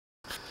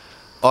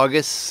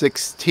August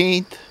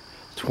 16th,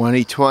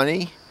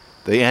 2020,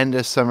 the end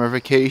of summer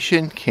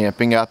vacation,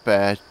 camping up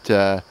at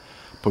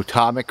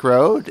Potomac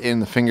Road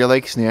in the Finger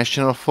Lakes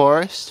National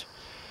Forest.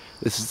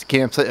 This is the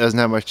campsite that doesn't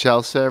have much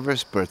cell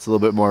service, but it's a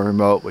little bit more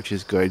remote, which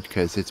is good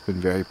because it's been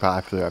very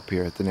popular up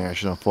here at the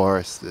National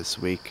Forest this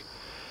week.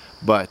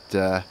 But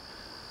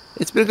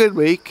it's been a good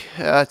week.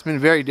 It's been a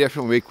very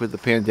different week with the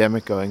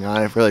pandemic going on.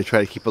 I've really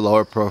tried to keep a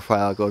lower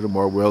profile, go to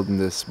more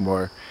wilderness,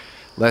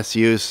 less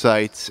used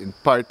sites, in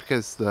part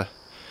because the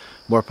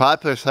more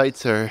popular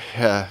sites are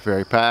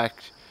very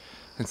packed,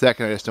 and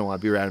second, I just don't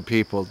want to be around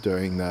people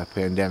during the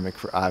pandemic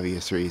for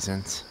obvious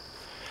reasons.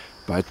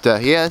 But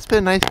yeah, it's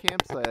been a nice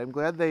campsite. I'm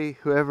glad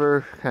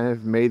whoever kind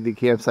of made the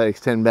campsite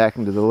extend back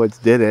into the woods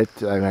did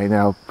it. I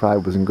know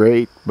probably wasn't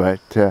great,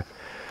 but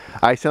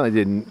I certainly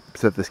didn't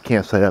set this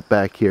campsite up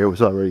back here. It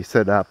was already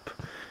set up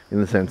in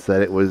the sense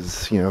that it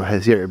was,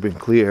 has the area been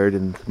cleared,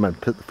 and I'm going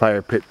to put the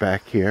fire pit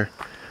back here.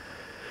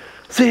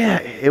 So yeah,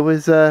 it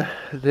was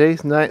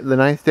today's the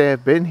ninth day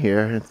I've been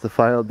here. It's the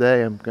final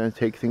day. I'm going to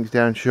take things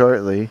down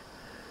shortly.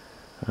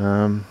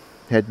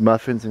 Had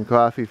muffins and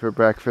coffee for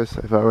breakfast.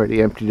 I've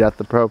already emptied out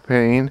the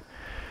propane,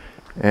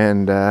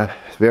 and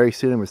very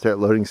soon I'm going to start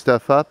loading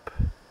stuff up.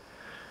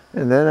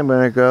 And then I'm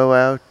going to go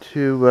out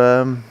to,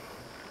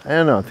 I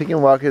don't know, I'm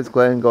thinking Watkins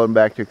Glen, going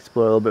back to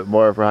explore a little bit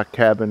more of Rock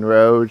Cabin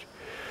Road.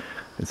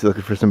 Just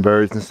looking for some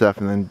birds and stuff,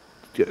 and then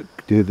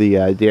do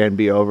the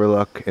Danby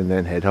Overlook, and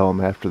then head home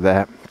after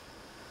that.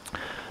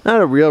 Not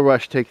a real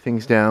rush to take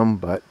things down,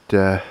 but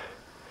I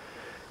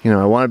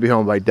want to be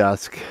home by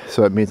dusk,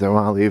 so it means I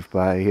want to leave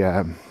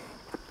by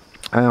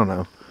I don't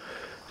know,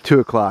 2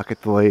 o'clock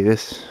at the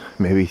latest,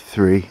 maybe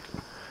 3.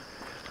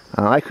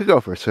 I could go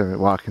for a swim at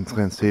Watkins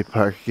Glen State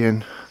Park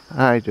again.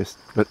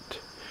 But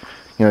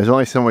there's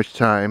only so much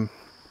time,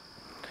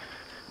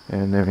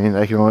 and I mean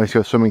I can always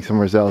go swimming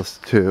somewhere else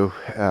too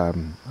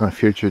on a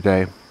future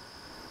day.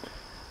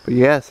 But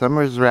yeah,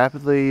 summer's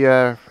rapidly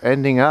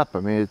ending up. I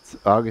mean, it's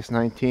August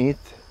 19th.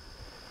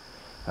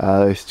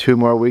 There's 2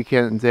 more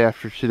weekends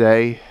after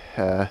today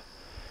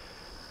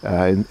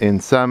in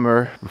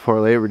summer before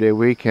Labor Day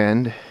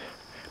weekend.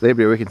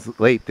 Labor Day weekend's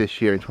late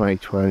this year in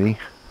 2020.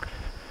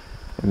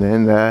 And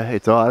then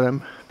it's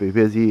autumn. Be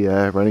busy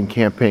running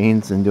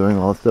campaigns and doing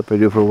all the stuff I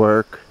do for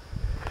work.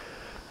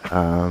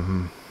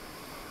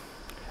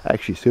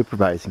 Actually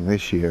supervising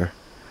this year.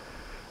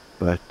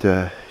 But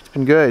it's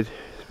been good.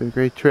 It's been a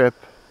great trip.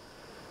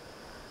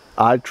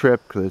 Odd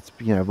trip because it's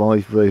I've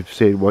only really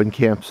stayed one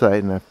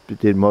campsite, and I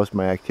did most of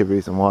my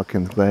activities in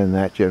Watkins Glen in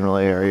that general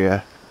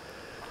area.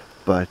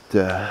 But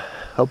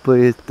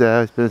hopefully it's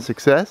been a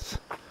success.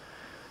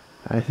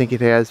 I think it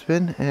has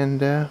been,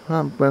 and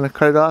I'm going to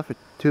cut it off at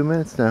 2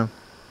 minutes now.